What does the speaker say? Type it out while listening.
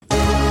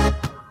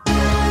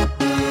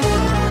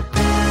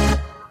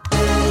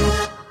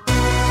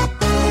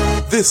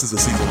This is the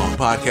Season Long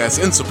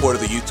Podcast in support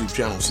of the YouTube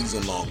channel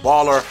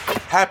SeasonLongBaller.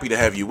 Happy to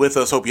have you with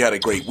us. Hope you had a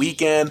great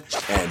weekend.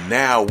 And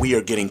now we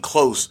are getting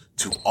close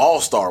to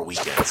All-Star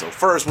Weekend. So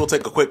first, we'll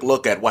take a quick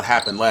look at what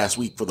happened last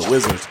week for the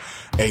Wizards.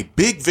 A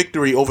big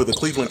victory over the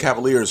Cleveland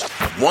Cavaliers,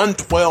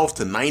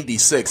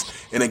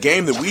 112-96, in a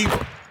game that we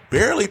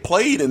barely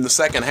played in the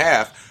second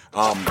half.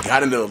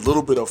 Got into a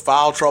little bit of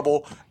foul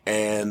trouble,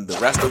 and the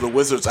rest of the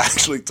Wizards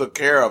actually took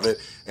care of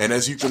it. And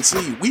as you can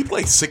see, we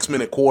played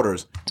 6-minute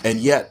quarters, and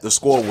yet the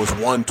score was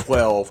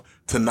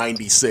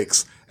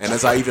 112-96. And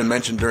as I even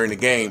mentioned during the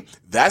game,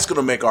 that's going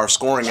to make our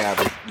scoring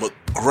average look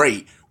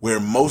great, where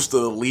most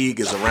of the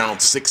league is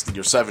around 60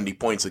 or 70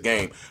 points a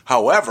game.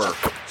 However,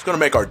 it's going to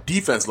make our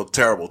defense look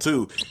terrible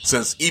too,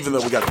 since even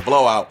though we got the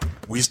blowout,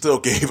 we still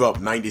gave up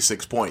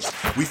 96 points.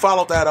 We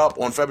followed that up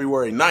on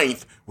February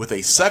 9th with a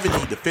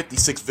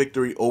 70-56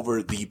 victory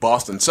over the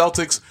Boston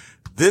Celtics.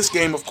 This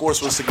game, of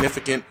course, was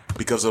significant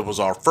because it was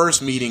our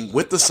first meeting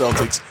with the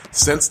Celtics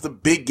since the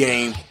big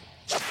game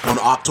on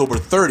October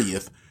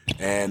 30th.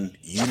 And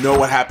you know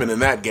what happened in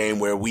that game,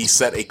 where we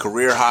set a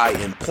career high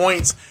in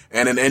points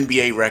and an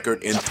NBA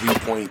record in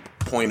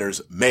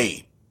three-pointers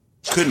made.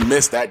 Couldn't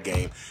miss that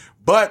game.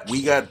 But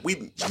we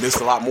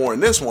missed a lot more in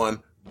this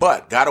one,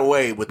 but got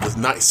away with the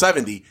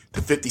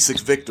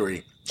 70-56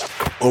 victory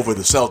over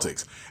the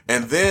Celtics.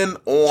 And then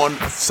on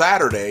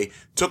Saturday,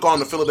 took on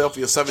the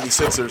Philadelphia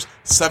 76ers,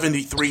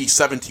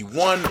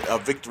 73-71, a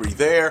victory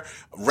there.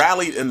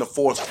 Rallied in the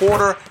fourth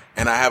quarter,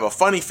 and I have a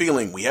funny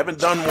feeling, we haven't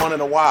done one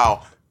in a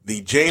while,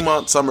 the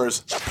Jaymont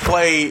Summerz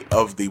play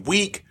of the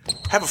week,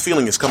 have a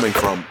feeling it's coming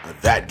from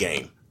that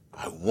game.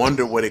 I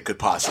wonder what it could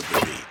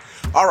possibly be.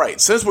 All right,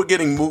 since we're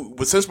getting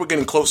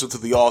closer to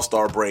the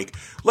All-Star break,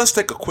 let's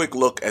take a quick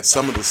look at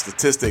some of the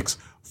statistics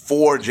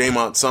for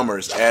Jaymont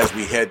Summerz as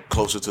we head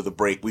closer to the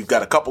break. We've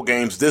got a couple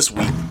games this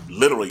week,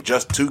 literally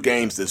just 2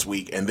 games this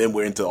week, and then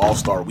we're into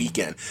All-Star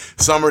weekend.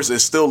 Summerz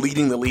is still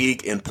leading the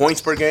league in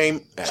points per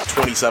game at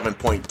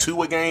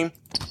 27.2 a game.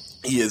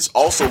 He is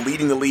also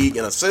leading the league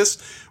in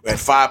assists at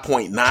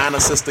 5.9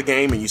 assists a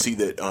game. And you see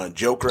that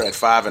Joker at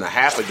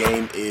 5.5 a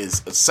game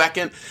is a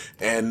second.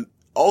 And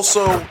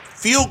also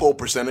field goal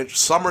percentage,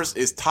 Summerz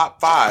is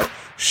top 5,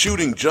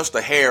 shooting just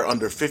a hair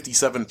under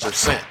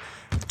 57%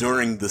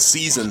 during the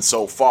season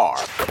so far.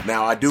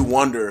 Now, I do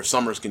wonder if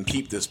Summerz can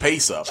keep this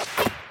pace up.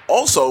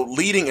 Also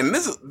leading, and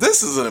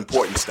this is an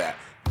important stat,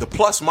 the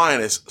plus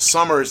minus,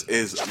 Summerz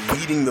is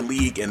leading the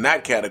league in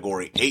that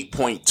category,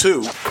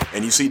 8.2.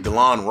 And you see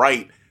DeLon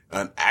Wright,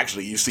 and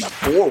actually, you see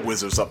 4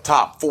 Wizards up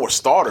top, 4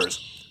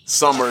 starters.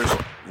 Summerz,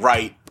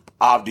 Wright,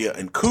 Avdia,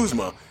 and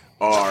Kuzma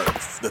are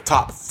the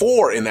top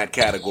 4 in that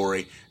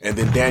category. And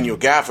then Daniel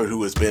Gafford,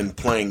 who has been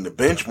playing the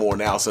bench more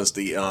now since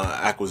the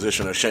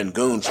acquisition of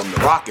Şengün from the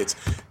Rockets.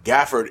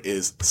 Gafford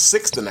is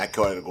 6th in that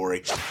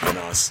category,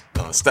 and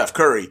Steph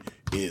Curry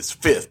is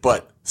 5th.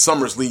 But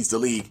Summerz leads the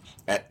league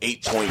at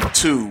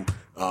 8.2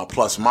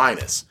 plus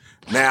minus.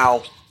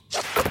 Now,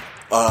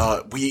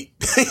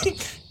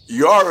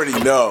 you already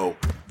know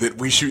that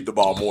we shoot the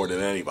ball more than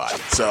anybody.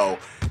 So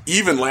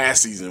even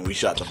last season, we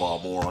shot the ball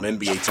more on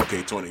NBA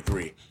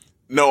 2K23.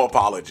 No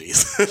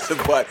apologies.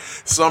 But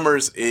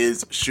Summerz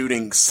is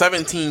shooting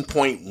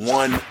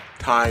 17.1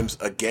 times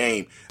a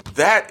game.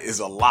 That is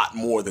a lot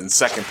more than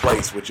second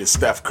place, which is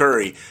Steph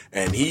Curry,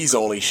 and he's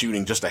only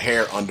shooting just a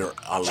hair under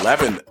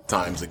 11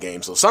 times a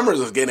game. So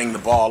Summerz is getting the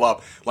ball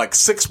up like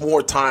 6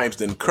 more times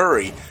than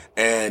Curry,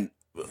 and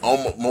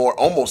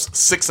almost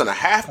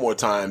 6.5 more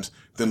times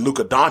than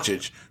Luka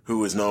Doncic,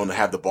 who is known to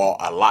have the ball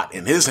a lot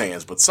in his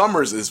hands. But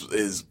Summerz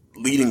is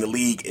leading the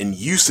league in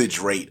usage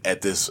rate at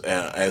this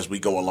as we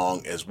go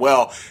along as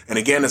well. And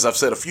again, as I've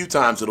said a few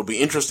times, it'll be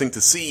interesting to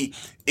see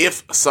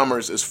if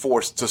Summerz is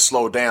forced to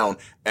slow down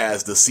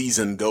as the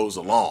season goes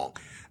along.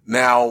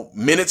 Now,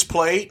 minutes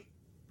played,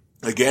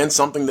 again,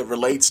 something that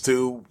relates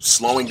to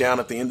slowing down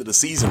at the end of the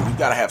season. We've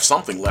got to have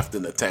something left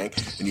in the tank.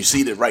 And you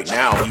see that right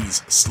now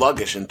he's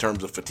sluggish in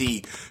terms of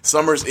fatigue.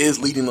 Summerz is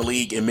leading the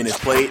league in minutes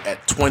played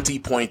at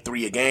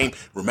 20.3 a game.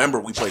 Remember,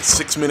 we played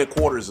 6-minute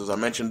quarters, as I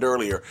mentioned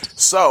earlier.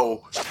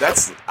 So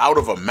that's out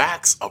of a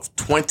max of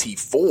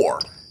 24.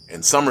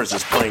 And Summerz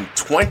is playing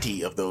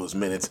 20 of those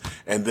minutes.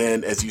 And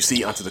then, as you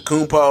see,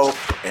 Antetokounmpo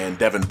and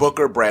Devin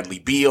Booker, Bradley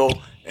Beal,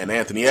 and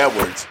Anthony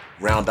Edwards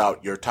round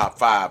out your top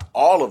 5.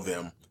 All of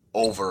them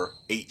over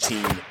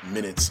 18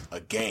 minutes a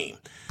game.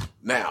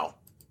 Now,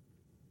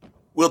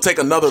 we'll take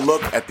another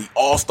look at the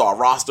All-Star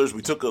rosters.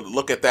 We took a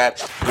look at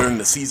that during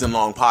the Season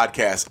Long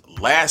podcast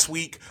last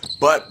week,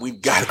 but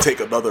we've got to take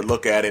another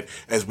look at it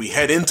as we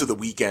head into the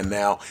weekend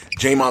now.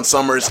 Jaymont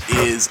Summerz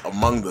is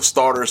among the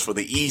starters for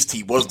the East.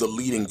 He was the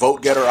leading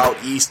vote getter out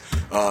East.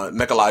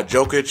 Nikola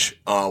Jokic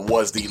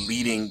was the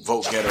leading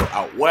vote getter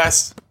out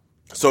West.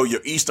 So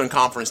your Eastern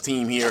Conference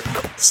team here,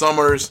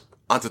 Summerz,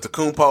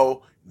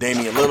 Antetokounmpo,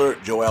 Damian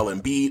Lillard, Joel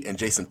Embiid, and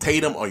Jason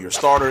Tatum are your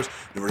starters.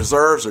 The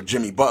reserves are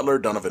Jimmy Butler,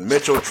 Donovan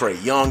Mitchell,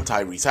 Trae Young,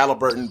 Tyrese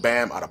Halliburton,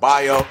 Bam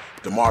Adebayo,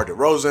 DeMar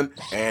DeRozan,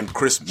 and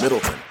Chris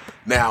Middleton.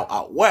 Now,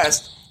 out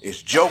west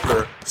is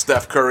Joker,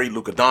 Steph Curry,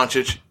 Luka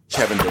Doncic,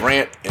 Kevin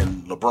Durant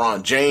and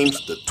LeBron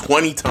James, the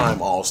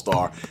 20-time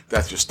All-Star.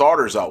 That's your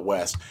starters out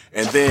west.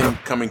 And then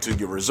coming to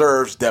your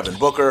reserves, Devin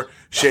Booker,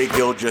 Shai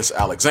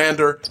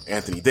Gilgeous-Alexander,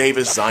 Anthony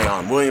Davis,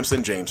 Zion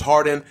Williamson, James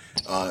Harden,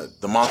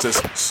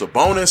 Domantas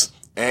Sabonis,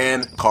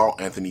 and Karl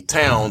Anthony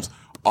Towns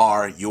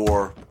are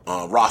your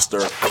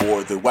roster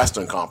for the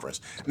Western Conference.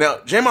 Now,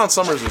 Jaymont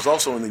Summerz is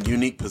also in the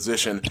unique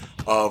position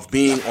of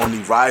being on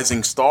the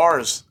Rising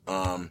Stars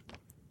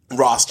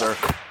roster,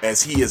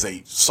 as he is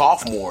a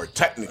sophomore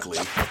technically.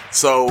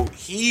 So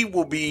he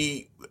will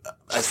be,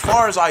 as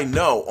far as I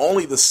know,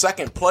 only the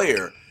second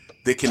player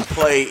that can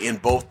play in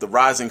both the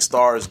Rising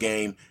Stars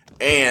game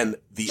and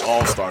the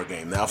All-Star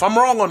game. Now, if I'm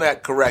wrong on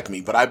that, correct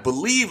me, but I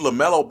believe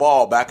LaMelo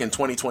Ball back in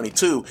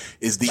 2022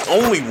 is the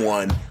only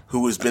one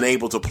who has been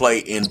able to play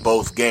in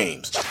both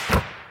games.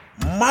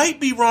 Might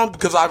be wrong,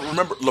 because I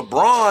remember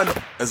LeBron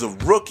as a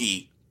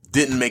rookie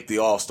didn't make the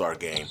All-Star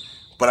game,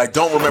 but I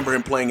don't remember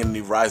him playing in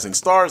the Rising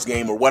Stars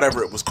game or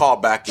whatever it was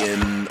called back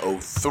in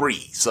 03.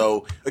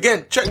 So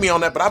again, check me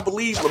on that, but I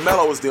believe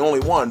LaMelo is the only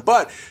one.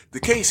 But the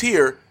case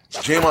here,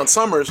 Jaymont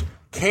Summerz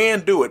can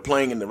do it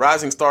playing in the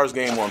Rising Stars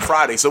game on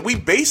Friday. So we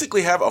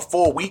basically have a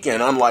full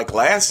weekend, unlike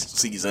last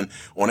season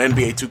on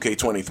NBA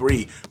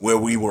 2K23, where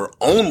we were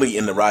only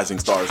in the Rising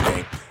Stars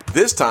game.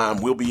 This time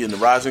we'll be in the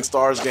Rising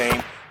Stars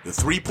game, the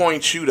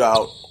 3-point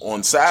shootout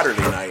on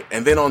Saturday night,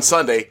 and then on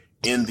Sunday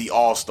in the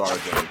All-Star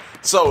game.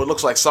 So it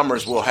looks like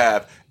Summerz will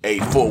have a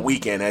full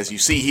weekend. As you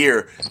see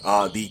here,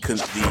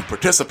 the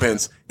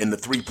participants in the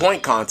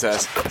 3-point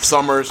contest: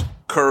 Summerz,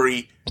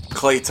 Curry,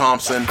 Klay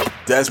Thompson,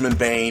 Desmond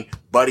Bane,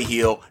 Buddy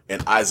Hield,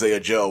 and Isaiah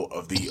Joe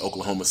of the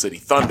Oklahoma City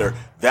Thunder.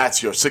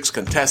 That's your 6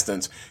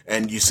 contestants.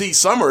 And you see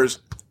Summerz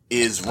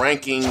is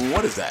ranking,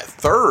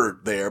 third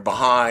there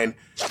behind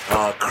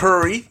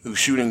Curry, who's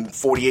shooting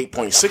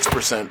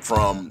 48.6%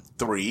 from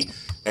 3,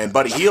 and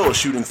Buddy Hield is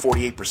shooting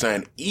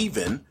 48%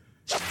 even.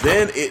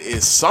 Then it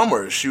is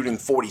Summerz shooting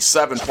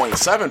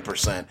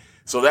 47.7%.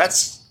 So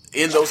that's,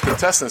 in those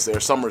contestants there,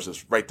 Summerz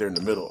is right there in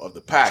the middle of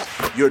the pack.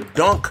 Your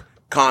dunk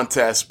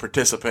contest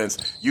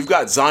participants, you've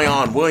got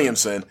Zion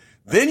Williamson.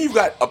 Then you've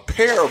got a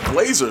pair of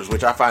Blazers,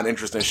 which I find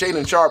interesting,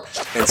 Shaedon Sharpe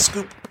and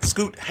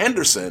Scoot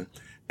Henderson.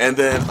 And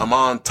then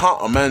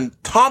Amen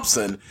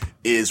Thompson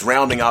is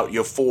rounding out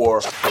your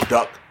 4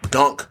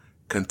 dunk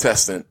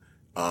contestant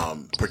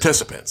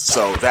participants.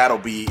 So that'll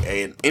be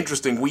an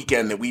interesting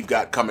weekend that we've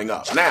got coming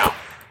up. Now,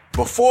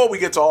 before we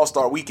get to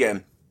All-Star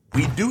Weekend,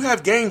 we do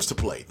have games to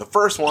play. The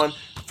first one,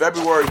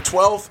 February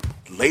 12th,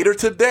 later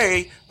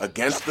today,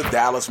 against the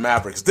Dallas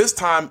Mavericks, this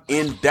time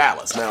in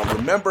Dallas. Now,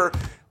 remember,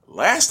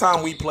 last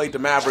time we played the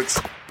Mavericks,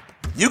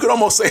 you could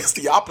almost say it's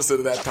the opposite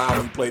of that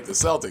time we played the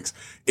Celtics.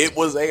 It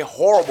was a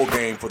horrible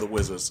game for the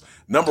Wizards.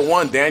 Number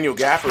one, Daniel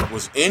Gafford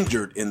was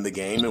injured in the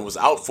game and was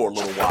out for a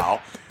little while.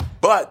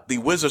 But the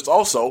Wizards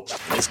also,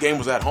 this game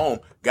was at home,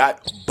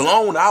 got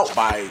blown out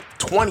by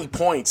 20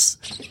 points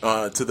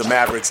to the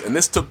Mavericks, and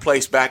this took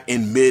place back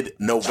in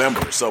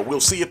mid-November. So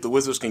we'll see if the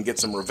Wizards can get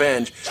some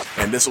revenge,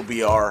 and this will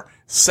be our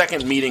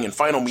second meeting and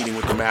final meeting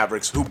with the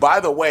Mavericks, who, by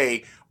the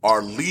way,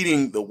 are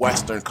leading the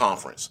Western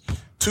Conference.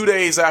 2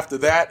 days after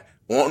that,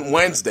 on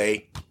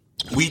Wednesday,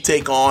 we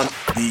take on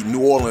the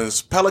New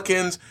Orleans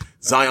Pelicans,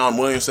 Zion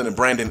Williamson and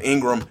Brandon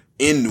Ingram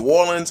in New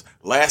Orleans.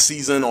 Last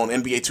season on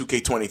NBA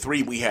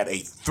 2K23, we had a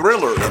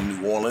thriller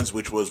in New Orleans,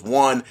 which was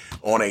won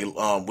on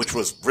which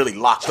was really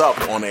locked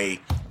up on a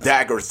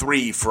dagger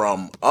 3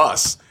 from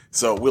us.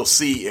 So we'll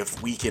see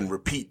if we can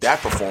repeat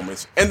that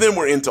performance. And then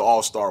we're into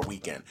All-Star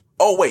Weekend.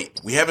 Oh,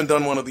 wait, we haven't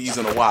done one of these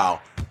in a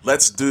while.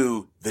 Let's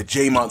do the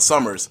Jaymont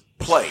Summerz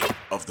Play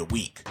of the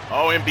Week.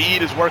 Oh,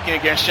 Embiid is working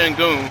against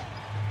Şengün.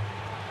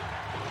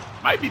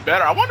 Might be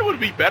better. I wonder would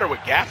it be better with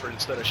Gafford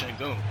instead of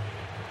Şengün.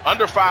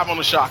 Under 5 on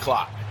the shot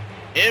clock.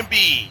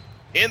 Embiid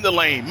in the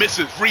lane,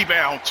 misses,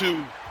 rebound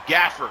to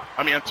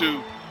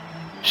to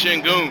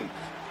Şengün.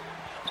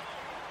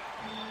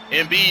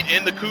 Embiid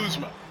in the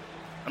Kuzma.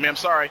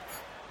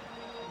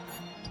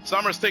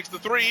 Summerz takes the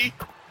 3.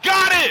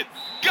 Got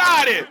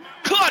it!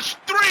 Clutch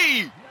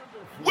 3!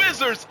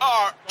 Wizards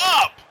are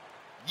up!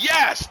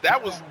 Yes,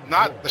 that was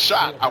not the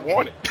shot I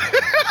wanted.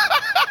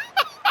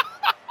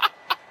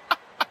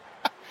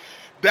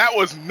 That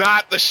was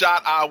not the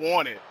shot I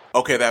wanted.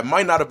 Okay, that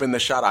might not have been the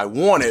shot I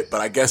wanted, but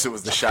I guess it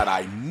was the shot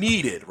I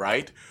needed,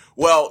 right?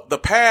 Well, the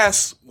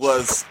pass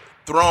was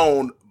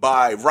thrown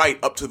by Wright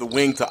up to the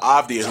wing to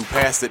Avdija, who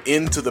passed it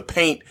into the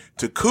paint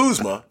to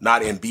Kuzma,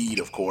 not Embiid,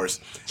 of course.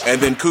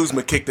 And then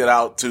Kuzma kicked it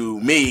out to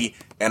me,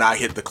 and I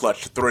hit the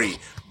clutch 3.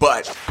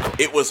 But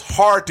it was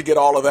hard to get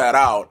all of that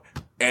out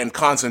and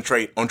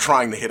concentrate on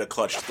trying to hit a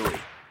clutch 3.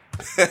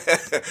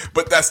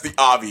 But that's the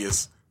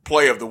obvious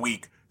play of the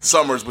week.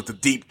 Summerz with the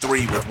deep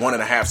 3 with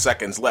 1.5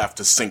 seconds left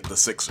to sink the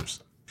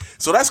Sixers.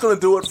 So that's going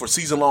to do it for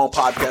Season Long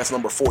Podcast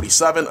number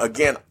 47.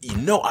 Again,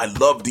 I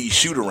love these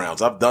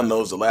shoot-arounds. I've done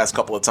those the last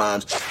couple of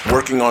times,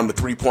 working on the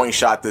 3-point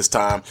shot this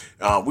time.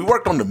 We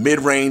worked on the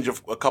mid-range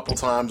a couple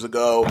times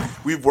ago.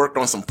 We've worked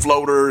on some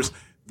floaters.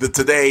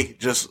 today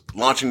just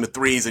launching the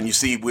threes, and you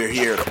see we're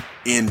here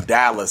in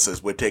Dallas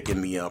as we're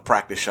taking the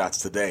practice shots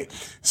today.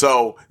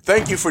 So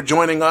thank you for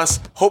joining us.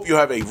 Hope you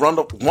have a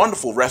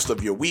wonderful rest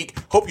of your week.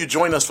 Hope you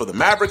join us for the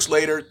Mavericks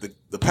later,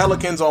 the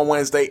Pelicans on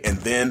Wednesday, and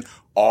then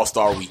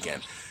All-Star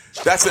Weekend.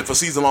 That's it for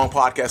Season Long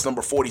Podcast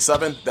number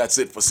 47. That's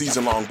it for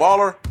Season Long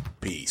Baller.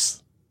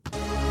 Peace.